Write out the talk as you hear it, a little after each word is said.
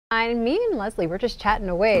Me and Leslie, we're just chatting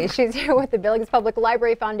away. She's here with the Billings Public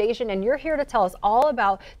Library Foundation, and you're here to tell us all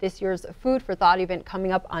about this year's Food for Thought event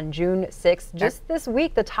coming up on June 6th. Just this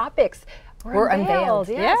week, the topics were unveiled.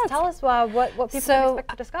 Yes. Tell us what people expect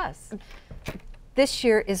to discuss. This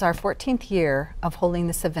year is our 14th year of holding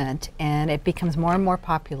this event, and it becomes more and more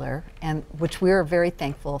popular, and which we are very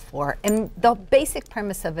thankful for. And the basic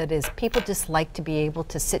premise of it is people just like to be able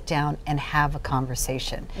to sit down and have a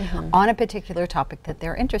conversation on a particular topic that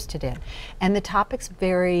they're interested in. And the topics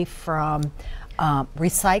vary from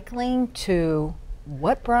recycling to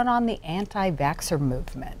what brought on the anti-vaxxer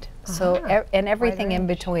movement. And everything in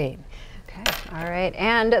between. All right,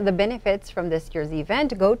 and the benefits from this year's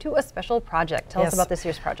event go to a special project. Tell us about this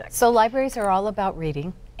year's project. So libraries are all about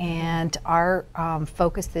reading, and our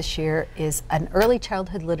focus this year is an early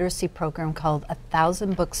childhood literacy program called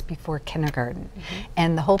 1,000 Books Before Kindergarten.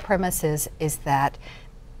 And the whole premise is that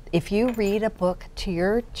if you read a book to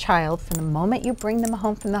your child from the moment you bring them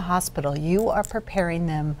home from the hospital, you are preparing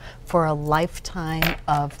them for a lifetime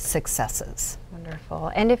of successes.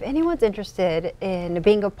 Wonderful. And if anyone's interested in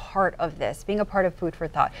being a part of this, being a part of Food for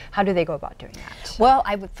Thought, how do they go about doing that? Well,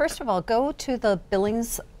 I would first of all go to the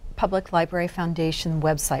Billings Public Library Foundation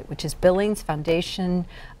website, which is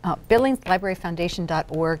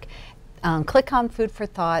billingslibraryfoundation.org. Click on Food for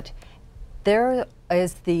Thought. There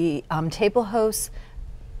is the table host.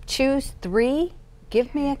 Choose 3,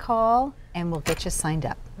 give me a call, and we'll get you signed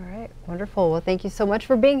up. All right, wonderful. Well, thank you so much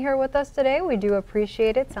for being here with us today. We do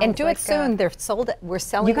appreciate it. And do it soon. They're sold. We're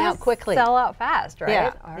selling out quickly. Sell out fast, right?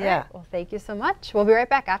 Yeah. All right. Well, thank you so much. We'll be right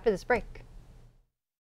back after this break.